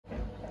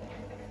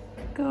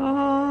Good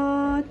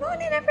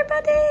morning,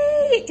 everybody.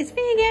 It's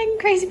me again,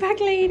 Crazy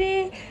Bag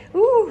Lady.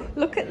 Ooh,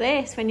 look at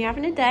this. When you're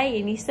having a day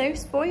and you're so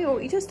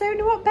spoiled, you just don't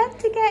know what bed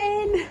to get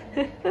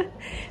in.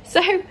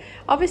 So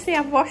obviously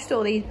I've washed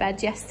all these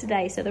beds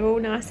yesterday, so they're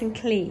all nice and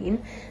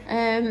clean.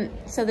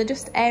 So they're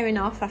just airing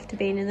off after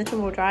being in the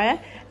tumble dryer.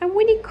 And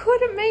Winnie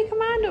couldn't make her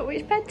mind up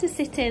which bed to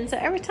sit in, so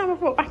every time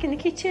I've walked back in the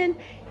kitchen,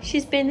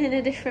 she's been in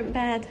a different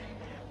bed.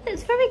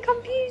 It's very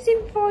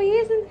confusing for you,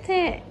 isn't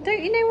it?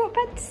 Don't you know what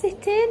bed to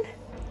sit in?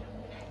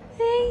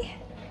 Hey,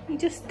 you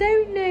just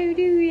don't know,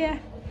 do you?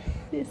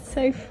 It's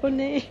so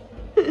funny.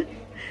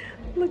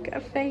 Look at her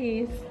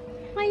face.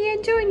 Are you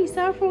enjoying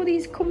yourself, all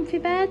these comfy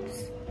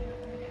beds?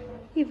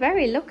 You're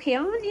very lucky,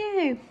 aren't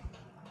you?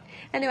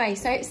 Anyway,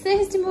 so it's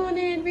Thursday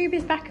morning.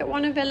 Ruby's back at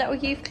one of her little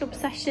youth club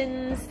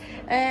sessions.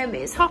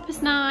 It's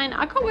 9:30.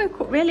 I got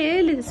woke up really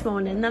early this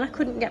morning, then I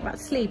couldn't get back to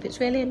sleep. It's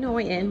really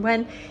annoying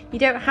when you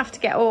don't have to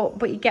get up,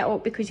 but you get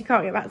up because you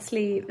can't get back to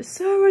sleep. It's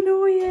so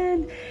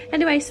annoying.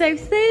 Anyway, so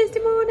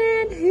Thursday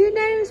morning, who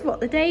knows what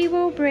the day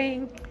will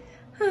bring.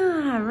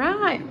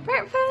 Right,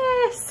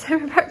 breakfast. So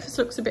my breakfast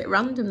looks a bit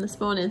random this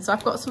morning. So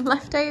I've got some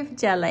leftover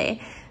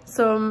jelly,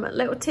 some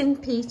little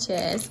tinned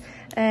peaches,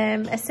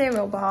 a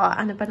cereal bar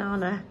and a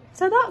banana.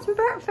 So that's my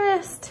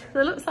breakfast. It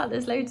looks like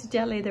there's loads of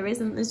jelly. There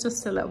isn't, there's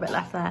just a little bit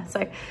left there.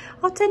 So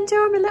I'll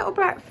enjoy my little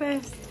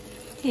breakfast.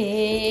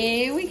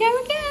 Here we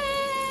go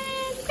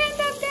again,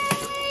 Granddad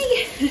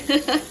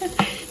Day.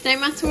 No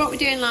matter what we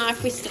do in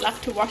life, we still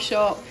have to wash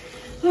up.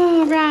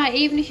 Oh, right,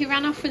 even if you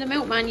ran off with a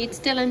milkman, you'd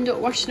still end up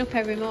washing up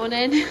every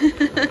morning.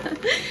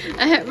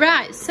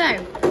 Right,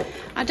 so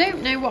I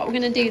don't know what we're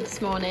going to do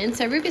this morning.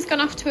 So Ruby's gone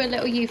off to a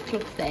little youth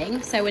club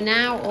thing. So we're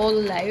now all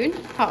alone,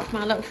 apart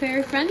from our little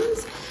furry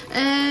friends.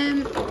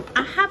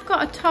 I have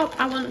got a top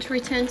I want to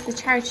return to the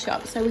charity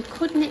shop. So we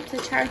could nip to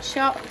the charity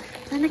shop.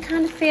 Then I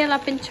kind of feel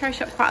I've been to charity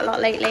shop quite a lot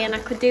lately and I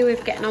could do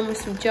with getting on with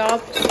some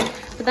jobs.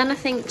 But then I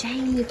think,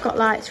 Jane, you've got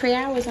like 3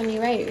 hours on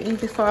your own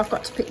before I've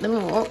got to pick them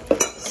up.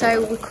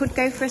 So we could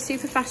go for a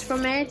super fast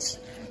rummage.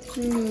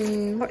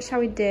 What shall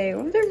we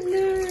do? I don't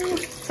know.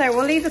 So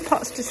we'll leave the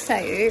pots to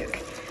soak.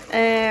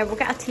 We'll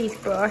get our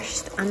teeth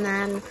brushed and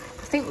then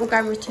I think we'll go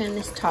and return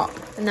this top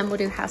and then we'll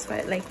do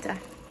housework later.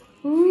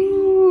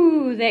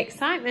 Ooh, the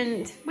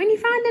excitement when you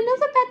find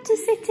another bed to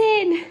sit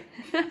in.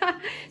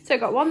 So I've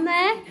got one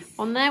there,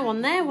 one there,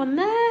 one there, one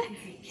there.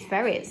 It's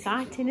very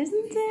exciting,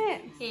 isn't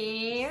it?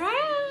 Here I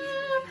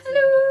am.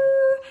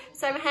 Hello.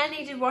 So my hair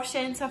needed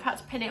washing, so I've had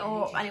to pin it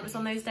up, and it was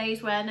on those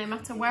days where no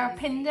matter where I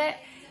pinned it,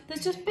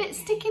 there's just bits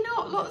sticking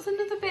up. Look, there's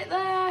another bit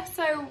there.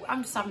 So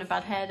I'm just having a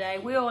bad hair day.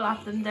 We all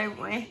have them, don't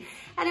we?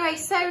 Anyway,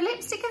 so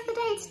lipstick of the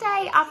day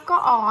today I've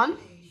got on.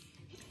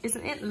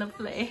 Isn't it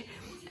lovely?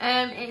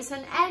 It's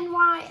an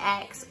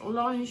NYX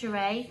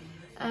lingerie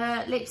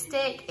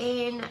lipstick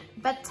in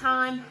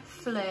Bedtime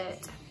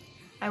Flirt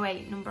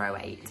 08, number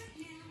 08.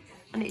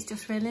 And it's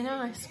just really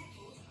nice.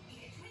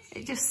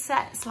 It just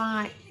sets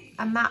like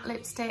a matte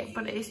lipstick,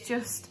 but it's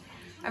just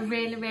a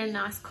really, really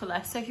nice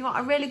colour. So if you want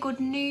a really good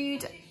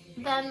nude,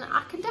 then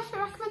I can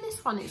definitely recommend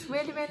this one. It's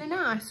really, really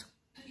nice.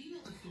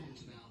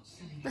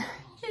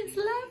 It's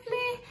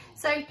lovely.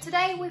 So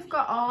today we've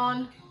got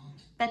on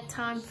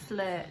Bedtime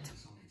Flirt.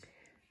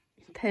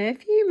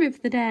 Perfume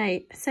of the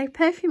day. So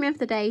perfume of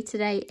the day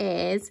today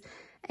is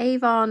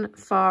Avon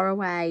Far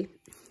Away.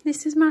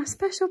 This is my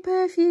special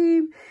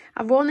perfume.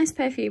 I've worn this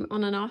perfume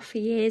on and off for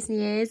years and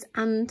years,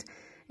 and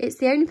it's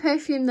the only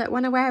perfume that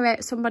when I wear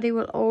it, somebody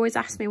will always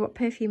ask me what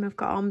perfume I've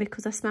got on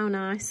because I smell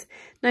nice.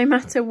 No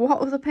matter what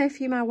other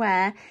perfume I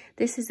wear,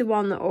 this is the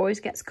one that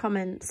always gets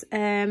comments.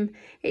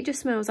 It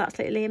just smells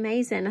absolutely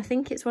amazing. I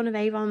think it's one of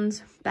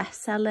Avon's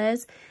best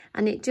sellers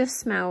and it just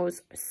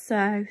smells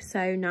so,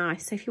 so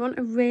nice. So if you want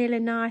a really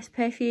nice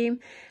perfume,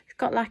 it's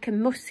got like a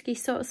musky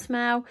sort of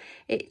smell.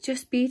 It's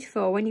just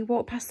beautiful. When you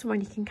walk past someone,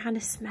 you can kind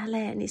of smell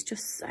it and it's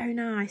just so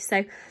nice.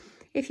 So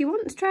if you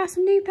want to try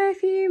some new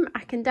perfume, I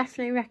can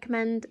definitely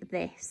recommend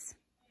this.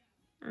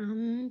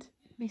 And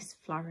Miss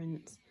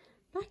Florence,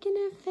 back in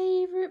her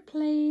favourite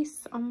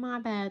place on my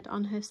bed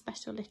on her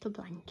special little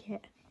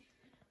blanket.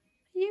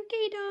 Are you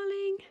okay,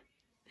 darling?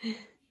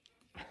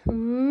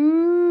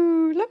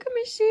 Ooh, look at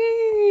my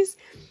shoes.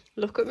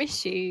 Look at my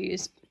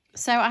shoes.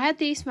 So I had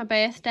these for my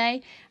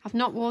birthday. I've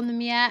not worn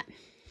them yet.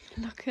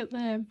 Look at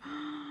them.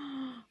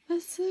 They're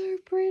so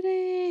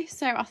pretty.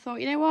 So I thought,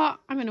 you know what?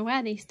 I'm going to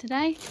wear these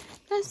today.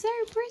 They're so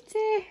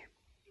pretty.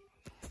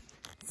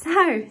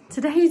 So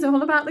today's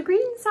all about the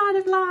green side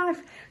of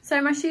life.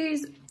 So my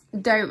shoes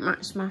don't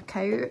match my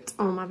coat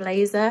or my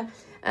blazer.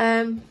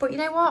 But you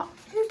know what?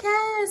 Who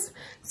cares?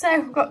 So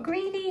I've got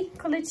greeny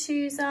coloured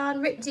shoes on,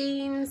 ripped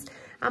jeans,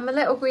 and my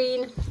little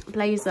green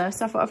blazer.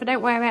 So I thought if I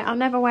don't wear it, I'll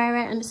never wear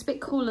it. And it's a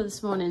bit cooler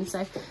this morning,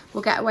 so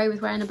we'll get away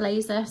with wearing a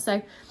blazer.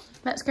 So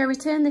let's go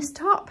return this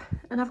top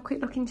and have a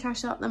quick look in the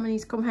trash shop. Then we need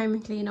to come home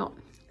and clean up.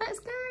 Let's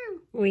go.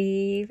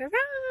 We've arrived.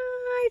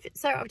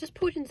 So I've just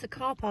pulled into the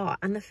car park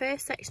and the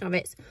first section of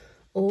it's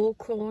all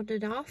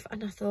cordoned off.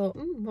 And I thought,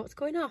 what's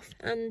going off?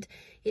 And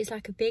it's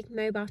like a big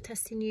mobile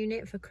testing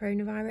unit for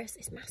coronavirus.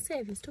 It's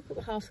massive. It's took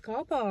up half the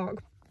car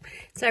park.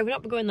 So we're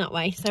not going that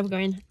way, so we're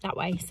going that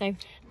way. So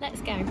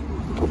let's go.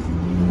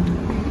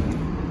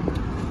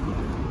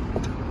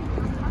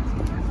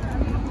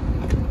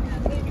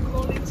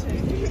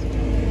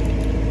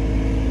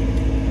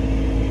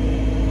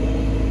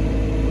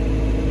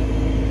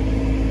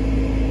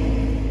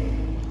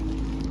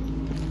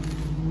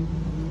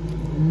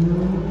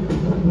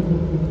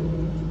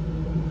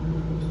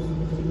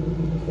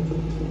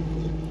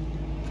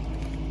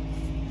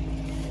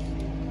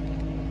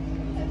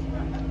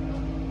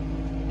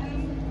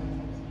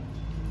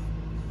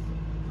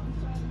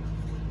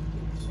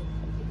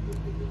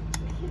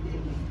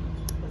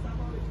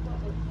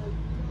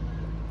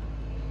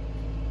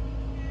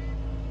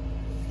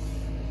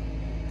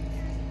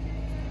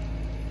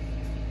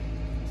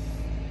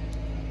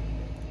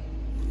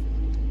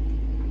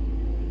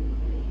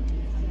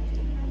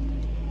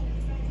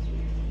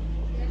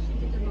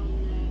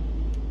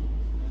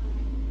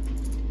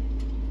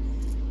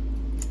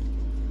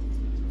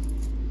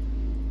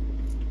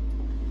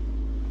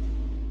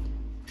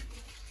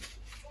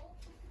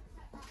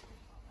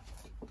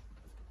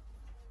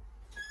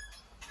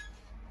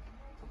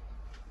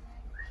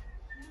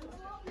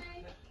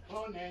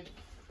 Morning.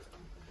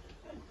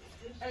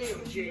 Hey,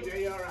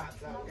 Jodie, you alright?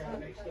 That guy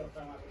next door,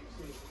 I'm having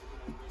to see.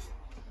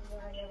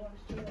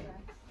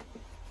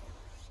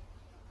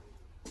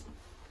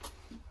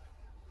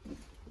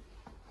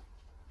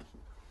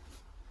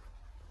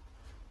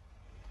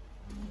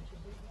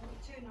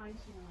 £2.99,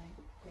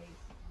 please.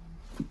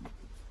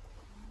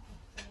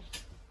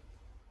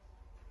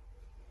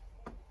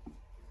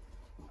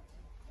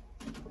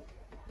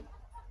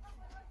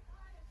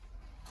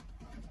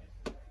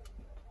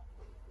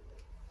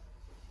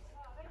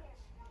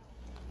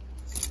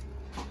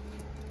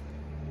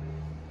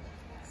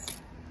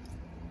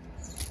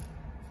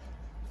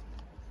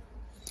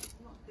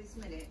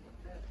 Minute.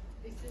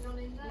 Is there none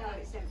in there? No,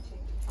 it's empty.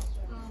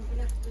 Oh, I'm going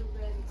to have to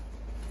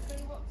tell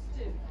you what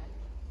to do then.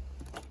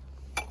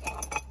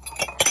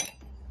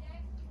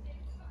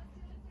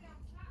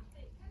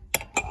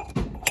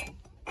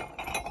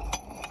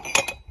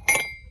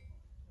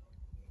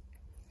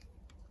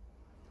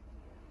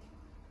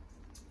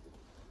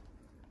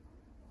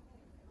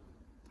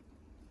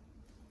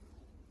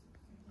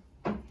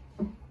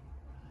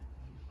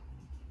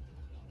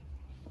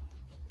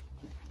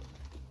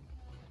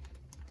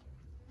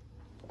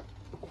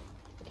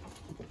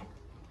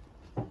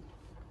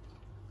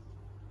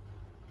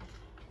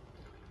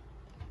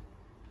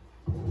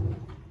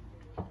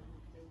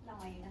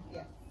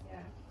 Yeah.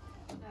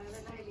 No,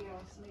 the lady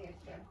asked me if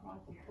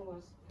Michael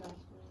Kors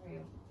cars were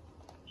real.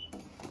 I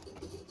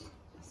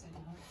said no,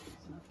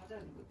 it's not. I don't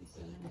think we'd be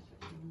selling it.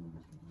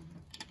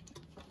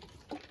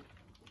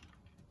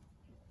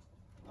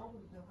 I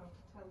wouldn't know how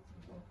to tell to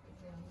be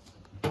perfectly honest.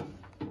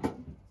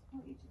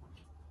 What are you doing?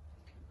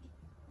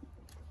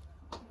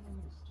 I don't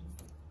understand.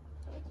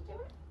 What are you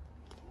doing?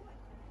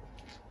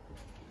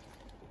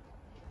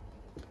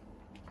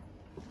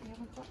 We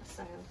haven't got a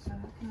sale, so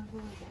how can I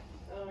avoid it?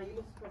 Oh, you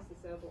must press the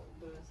sale button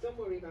first. Don't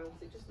worry about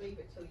it. Just leave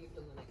it till you've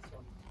done the next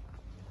one.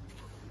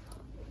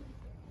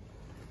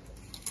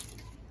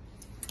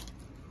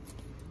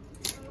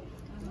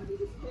 Oh, you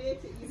just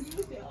hate it. You've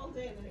used it all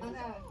day. I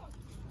know.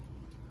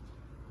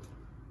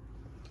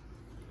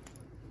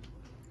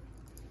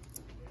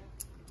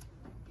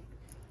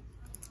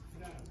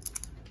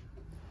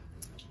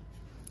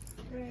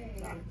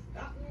 Great. Right,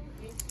 that one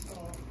is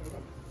for...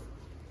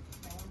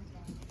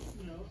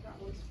 No, that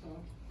one's for...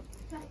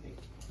 Right,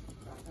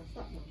 that's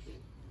that one.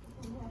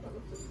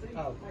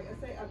 Oh. Like I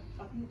say,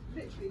 I've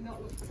literally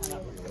not looked at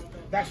it.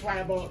 That's why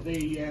I bought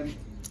the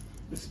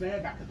spare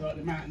back. I thought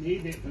they might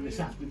need it for this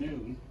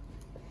afternoon.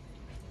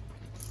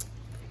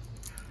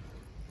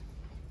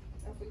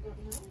 Have we got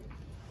nine?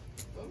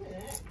 Oh,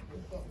 yeah,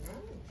 we've got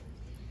nine.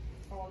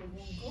 All in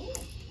one go.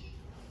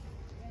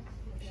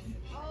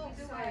 Oh,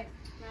 sorry.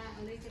 right,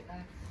 I'll leave it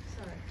there.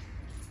 Sorry.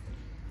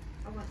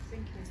 I wasn't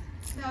thinking.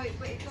 No,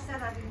 but it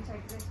said I didn't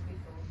take this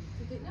before.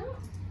 Did it not?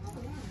 Oh,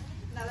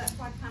 right. No, that's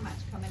why how much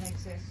coming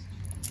exists.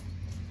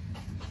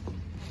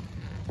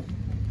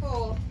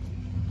 Paul.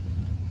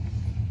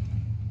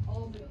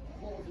 All the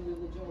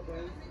little Joe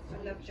Brown.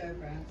 I love Joe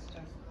Brown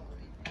stuff.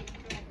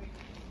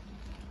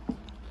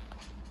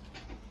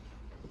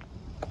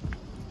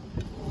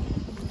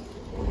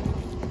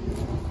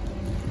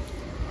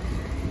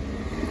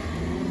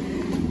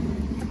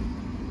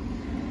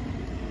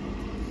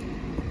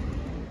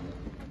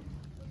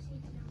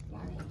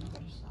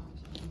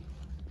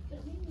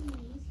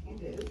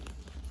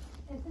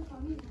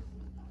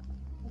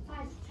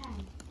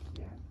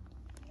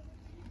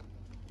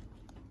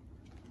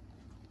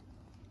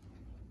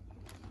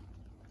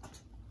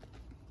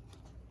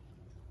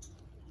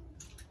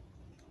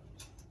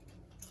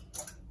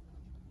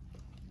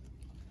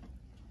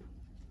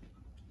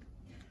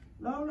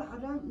 Lola, I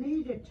don't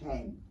need a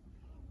 10.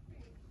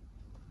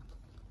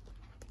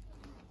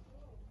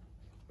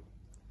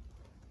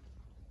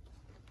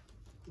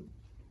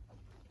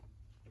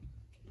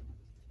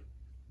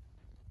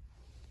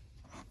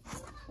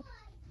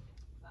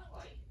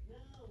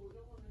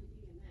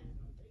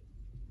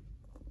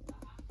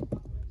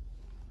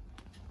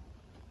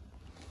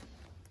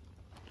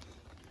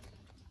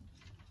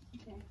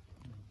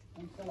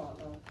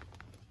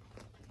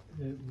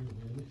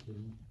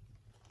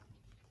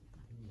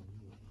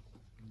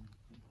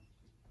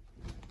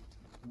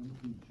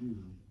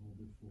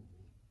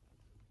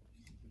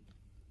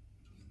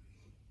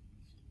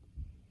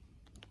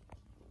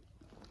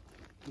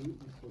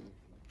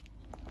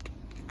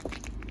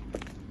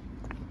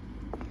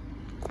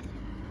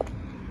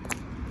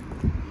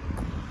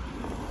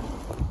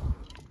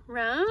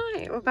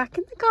 Right, we're back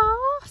in the car.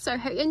 So I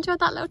hope you enjoyed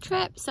that little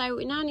trip. So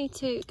we now need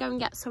to go and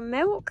get some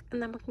milk and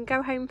then we can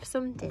go home for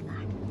some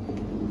dinner.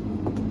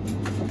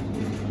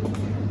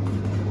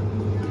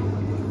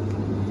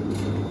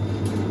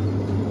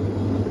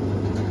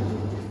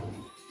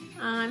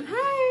 I'm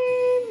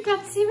home.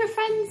 Glad to see my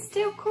friends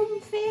still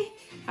comfy.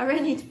 I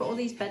really need to put all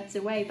these beds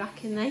away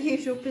back in their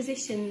usual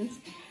positions.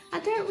 I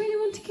don't really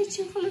want a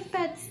kitchen full of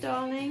beds,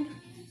 darling.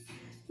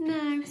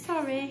 No,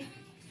 sorry.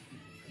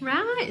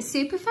 Right,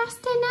 super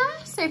fast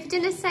dinner. So for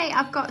dinner's sake,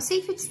 I've got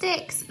seafood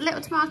sticks, little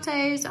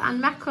tomatoes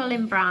and mackerel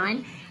in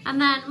brine.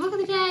 And then look at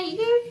the day,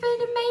 you've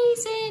been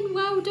amazing,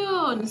 well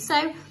done.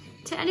 So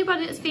to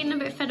anybody that's feeling a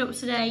bit fed up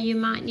today, you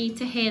might need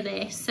to hear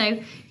this. So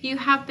you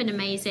have been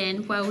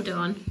amazing, well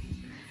done.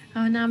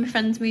 Oh, now my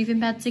friend's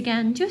moving beds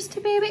again, just to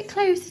be a bit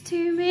closer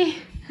to me.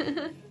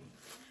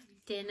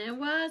 Dinner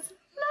was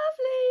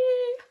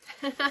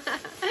lovely.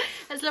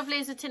 As lovely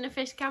as a tin of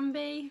fish can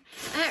be.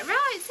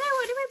 Right, so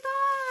what do we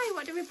buy?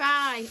 What do we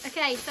buy?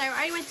 Okay, so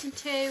I only went in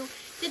 2,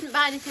 didn't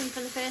buy anything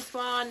from the first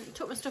one,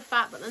 took my stuff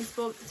back, but then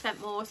spent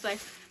more, so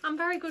I'm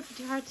very good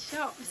for charity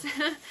shops.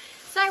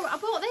 So I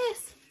bought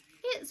this.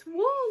 It's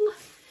wool.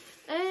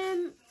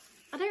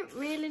 I don't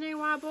really know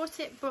why I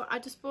bought it, but I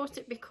just bought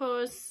it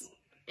because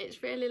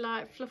it's really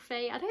like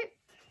fluffy. I don't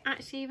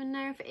actually even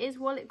know if it is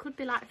wool. It could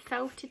be like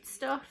felted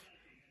stuff.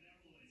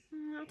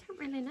 I don't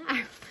really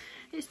know.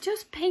 It's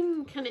just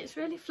pink and it's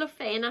really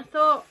fluffy, and I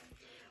thought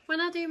when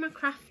I do my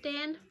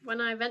crafting,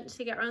 when I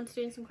eventually get around to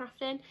doing some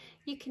crafting,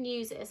 you can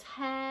use it as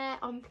hair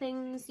on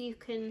things, you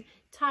can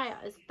tie it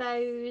as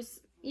bows,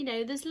 you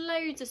know, there's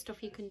loads of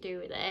stuff you can do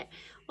with it.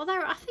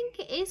 Although I think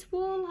it is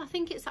wool. I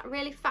think it's that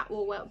really fat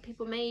wool where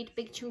people made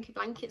big chunky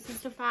blankets and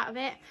stuff out of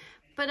it,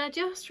 but I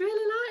just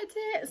really liked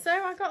it, so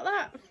I got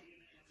that.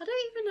 I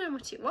don't even know how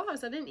much it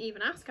was. I didn't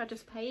even ask. I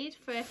just paid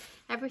for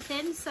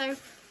everything, so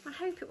I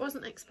hope it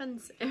wasn't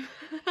expensive.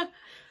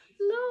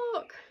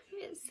 Look,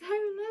 it's so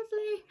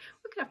lovely.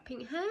 We could have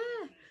pink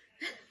hair.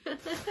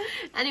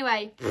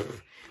 Anyway,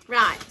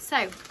 right,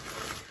 so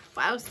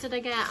what else did I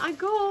get?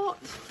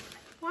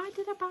 Why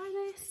did I buy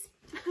this?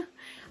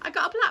 I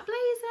got a black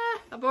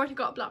blazer. I've already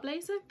got a black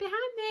blazer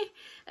behind me.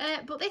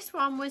 But this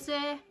one was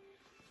a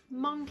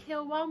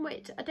Monkill one,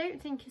 which I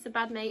don't think is a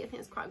bad make. I think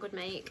it's quite a good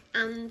make,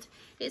 and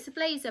it's a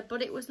blazer,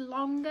 but it was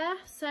longer,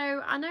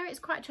 so I know it's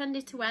quite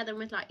trendy to wear them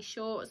with like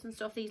shorts and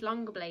stuff, these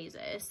longer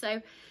blazers. So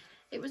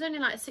it was only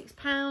like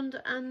 £6,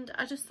 and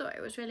I just thought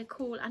it was really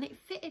cool, and it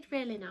fitted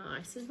really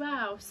nice as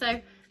well, so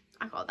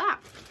I got that.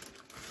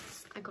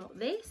 I got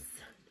this,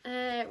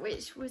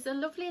 which was a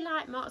lovely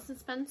like Marks and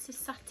Spencer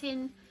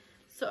satin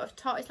sort of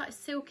top. It's like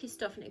silky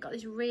stuff, and it got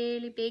these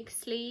really big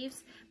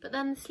sleeves, but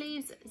then the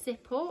sleeves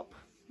zip up,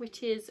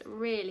 which is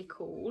really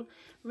cool.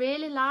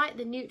 Really like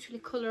the neutrally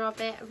colour of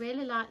it. I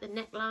really like the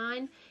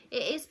neckline.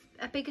 It is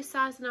a bigger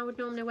size than I would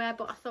normally wear,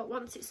 but I thought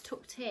once it's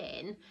tucked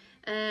in,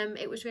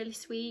 it was really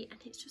sweet, and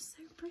it's just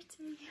so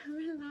pretty. I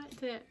really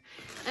liked it.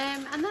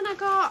 And then I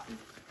got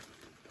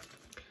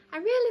a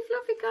really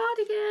fluffy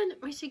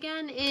cardigan, which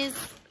again is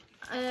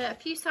a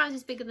few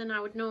sizes bigger than I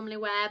would normally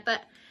wear,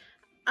 but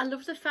I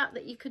love the fact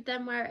that you could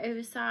then wear it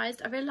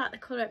oversized. I really like the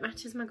colour. It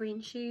matches my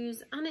green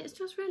shoes, and it's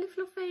just really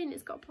fluffy, and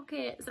it's got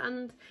pockets,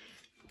 and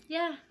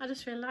yeah, I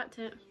just really liked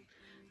it.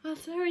 I'm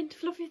so into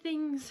fluffy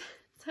things,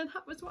 so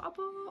that was what I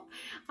bought.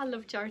 I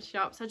love charity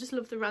shops. I just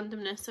love the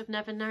randomness of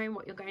never knowing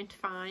what you're going to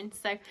find,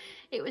 so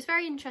it was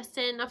very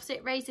interesting. Obviously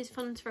it raises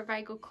funds for a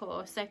very good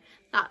cause, so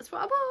that's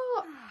what I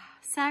bought.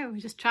 So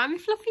just try my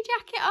fluffy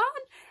jacket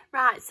on.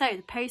 Right, so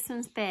the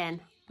postman's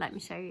bin. Let me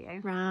show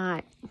you.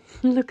 Right,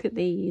 look at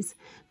these.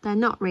 They're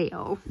not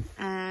real.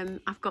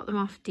 I've got them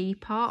off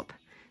Depop.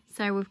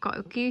 So we've got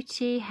a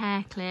Gucci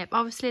hair clip.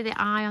 Obviously the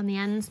eye on the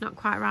end's not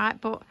quite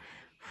right, but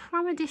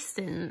from a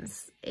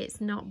distance,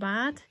 it's not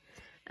bad.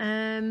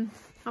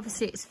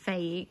 Obviously it's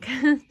fake.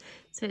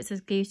 So it says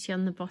Gucci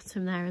on the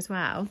bottom there as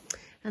well.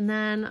 And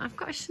then I've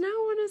got a Chanel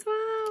one as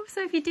well.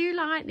 So if you do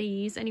like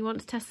these and you want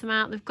to test them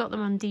out, they've got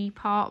them on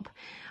Depop.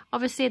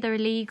 Obviously they're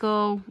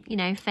illegal, you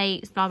know,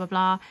 fakes, blah, blah,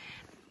 blah.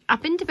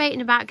 I've been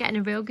debating about getting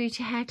a real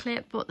Gucci hair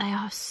clip, but they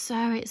are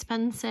so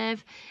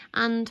expensive,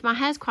 and my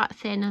hair's quite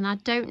thin, and I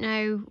don't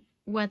know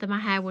whether my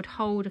hair would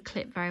hold a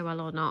clip very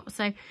well or not.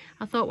 So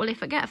I thought, well,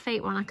 if I get a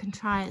fake one, I can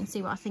try it and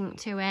see what I think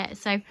to it.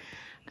 So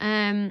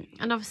and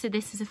obviously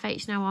this is a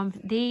fake Chanel one.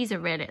 These are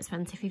really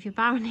expensive. If you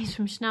buy one of these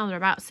from Chanel, they're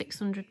about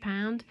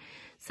 £600.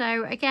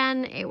 So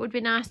again, it would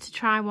be nice to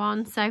try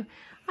one, so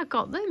I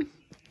got them.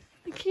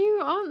 They're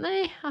cute, aren't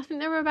they? I think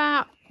they were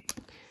about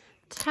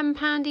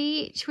 £10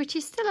 each, which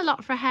is still a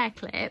lot for a hair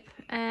clip,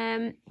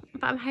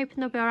 but I'm hoping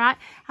they'll be all right.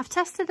 I've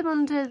tested them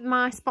under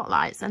my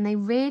spotlights and they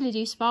really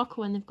do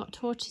sparkle when they've got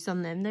torches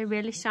on them. They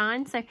really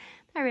shine, so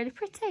they're really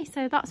pretty.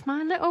 So that's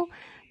my little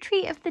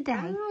treat of the day.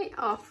 Right,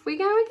 off we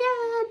go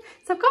again.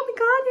 So I've got my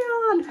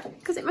cardigan on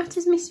because it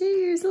matches my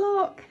shoes,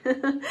 look.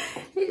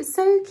 It's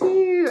so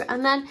cute.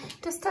 And then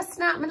just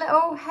testing out my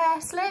little hair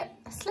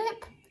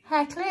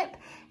clip.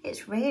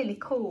 It's really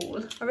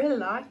cool. I really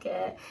like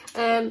it.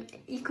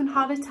 You can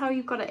hardly tell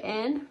you've got it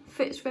in.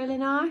 Fits really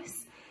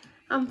nice.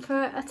 And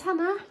for a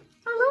tenner,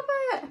 I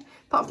love it.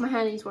 Apart from my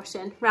hair needs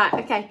washing. Right,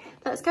 okay,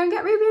 let's go and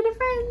get Ruby and her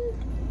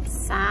friend.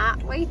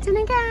 Sat waiting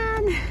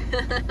again.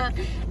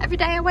 Every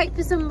day I wait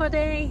for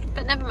somebody,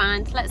 but never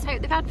mind. Let's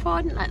hope they've had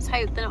fun. Let's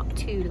hope they're not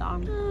too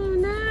long. Oh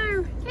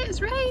no,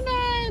 it's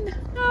raining.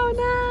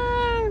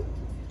 Oh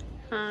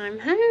no. I'm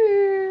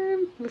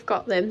home. We've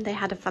got them. They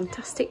had a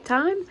fantastic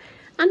time.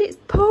 And it's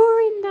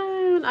pouring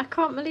down. I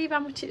can't believe how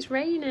much it's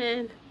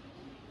raining.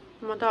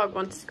 My dog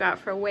wanted to go out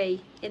for a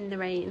wee in the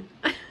rain.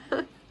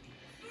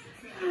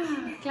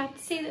 Glad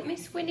to see that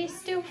Miss Winnie's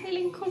still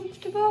feeling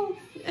comfortable.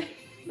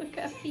 Look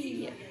at her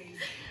feet.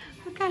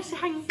 Look how she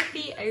hangs her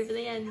feet over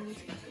the end.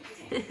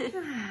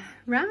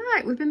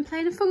 Right, we've been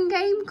playing a fun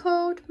game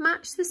called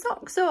Match the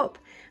Socks Up.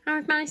 And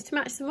we've managed to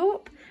match them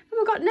up. And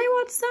we've got no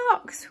odd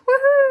socks.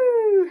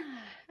 Woohoo!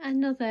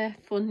 Another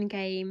fun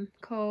game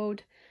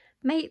called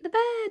Make the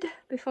Bed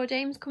before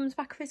James comes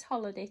back for his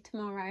holiday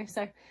tomorrow.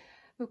 So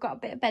we've got a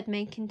bit of bed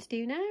making to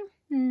do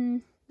now.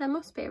 There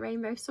must be a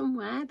rainbow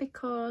somewhere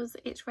because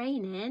it's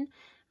raining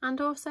and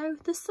also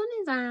the sun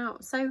is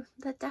out, so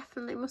there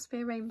definitely must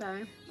be a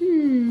rainbow.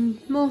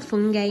 More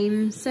fun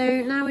games.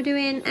 So now we're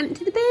doing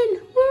empty the bin.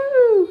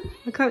 Woo!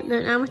 I can't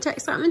know how much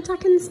excitement I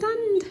can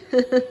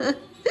stand.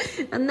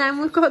 And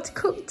then we've got to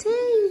cook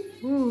tea.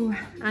 Ooh,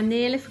 I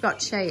nearly forgot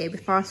to show you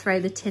before I throw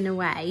the tin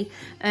away.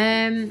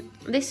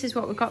 This is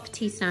what we've got for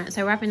tea tonight.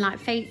 So we're having like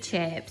fake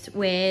chips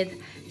with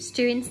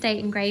stewing steak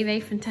and gravy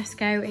from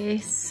Tesco. It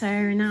is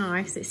so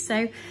nice. It's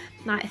so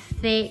like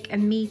thick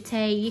and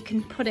meaty. You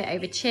can put it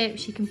over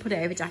chips, you can put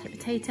it over jacket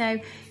potato,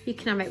 you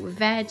can have it with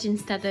veg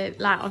instead of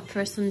like on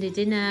for a Sunday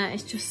dinner.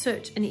 It's just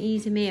such an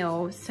easy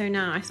meal. It's so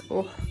nice.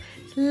 Oh,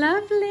 it's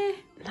lovely.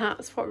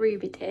 That's what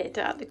Ruby did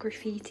at the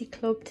graffiti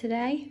club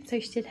today. So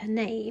she did her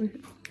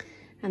name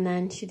and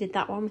then she did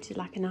that one, which is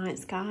like a night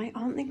sky.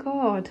 Aren't they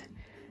good?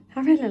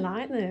 I really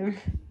like them.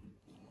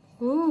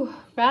 Ooh,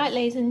 right,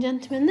 ladies and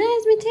gentlemen,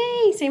 there's my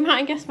tea. So you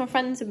might guess my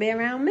friends will be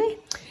around me.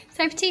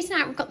 So for tea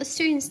tonight, we've got the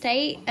stewing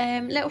steak,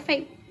 little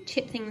fake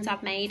chip things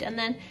I've made, and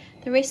then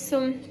there is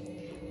some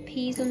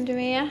peas under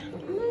here.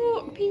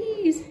 Look,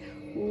 peas.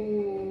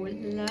 Ooh,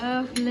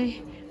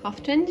 lovely.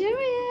 Off to enjoy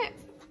it.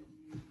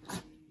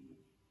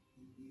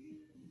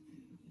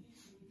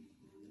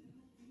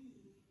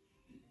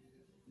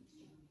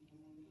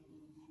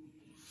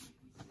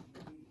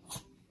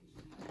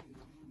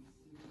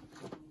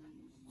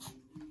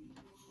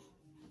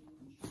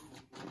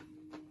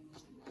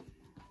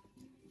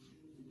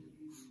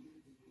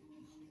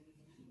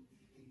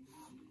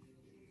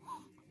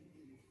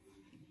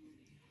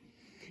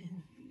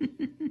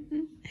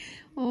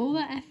 All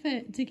that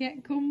effort to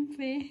get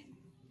comfy.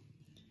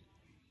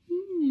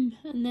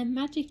 And then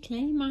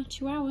magically my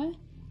chihuahua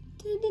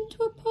turned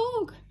into a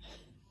pug.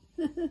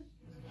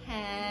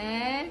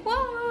 Hair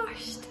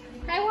washed.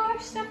 Hair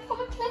washed, I put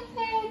my clip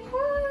in.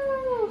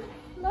 Woo!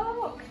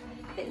 Look,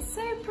 it's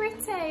so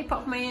pretty.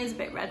 Apart from my ears a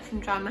bit red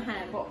from drying my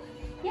hair, but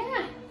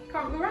yeah,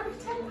 got me around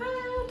for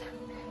 £10.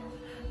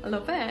 I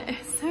love it,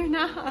 it's so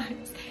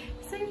nice.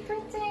 So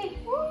pretty.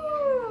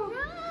 Woo!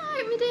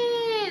 Right, my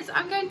dears,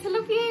 I'm going to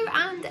love you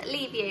and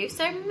leave you.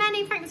 So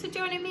many thanks for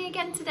joining me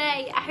again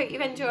today. I hope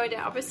you've enjoyed it.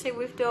 Obviously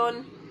we've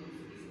done,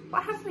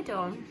 what have we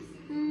done?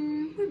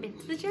 We've been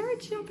to the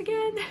charity shop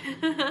again.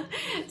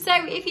 So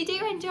if you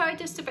do enjoy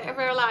just a bit of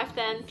real life,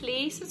 then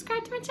please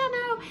subscribe to my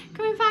channel.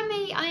 Come and find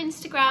me on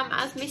Instagram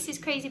as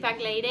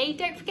mrscrazybaglady.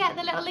 Don't forget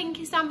the little link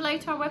is down below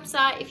to our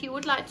website if you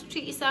would like to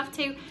treat yourself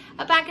to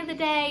a bag of the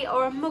day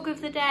or a mug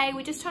of the day.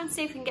 We're just trying to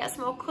see if we can get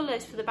some more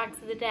colours for the bags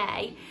of the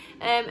day.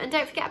 And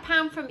don't forget,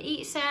 £1 from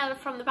each sale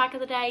from the bag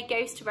of the day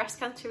goes to breast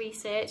cancer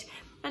research.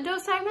 And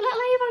also my little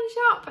Avon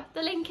shop.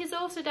 The link is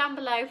also down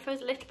below for a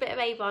little bit of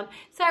Avon.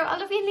 So I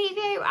love you and leave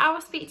you. I will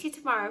speak to you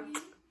tomorrow.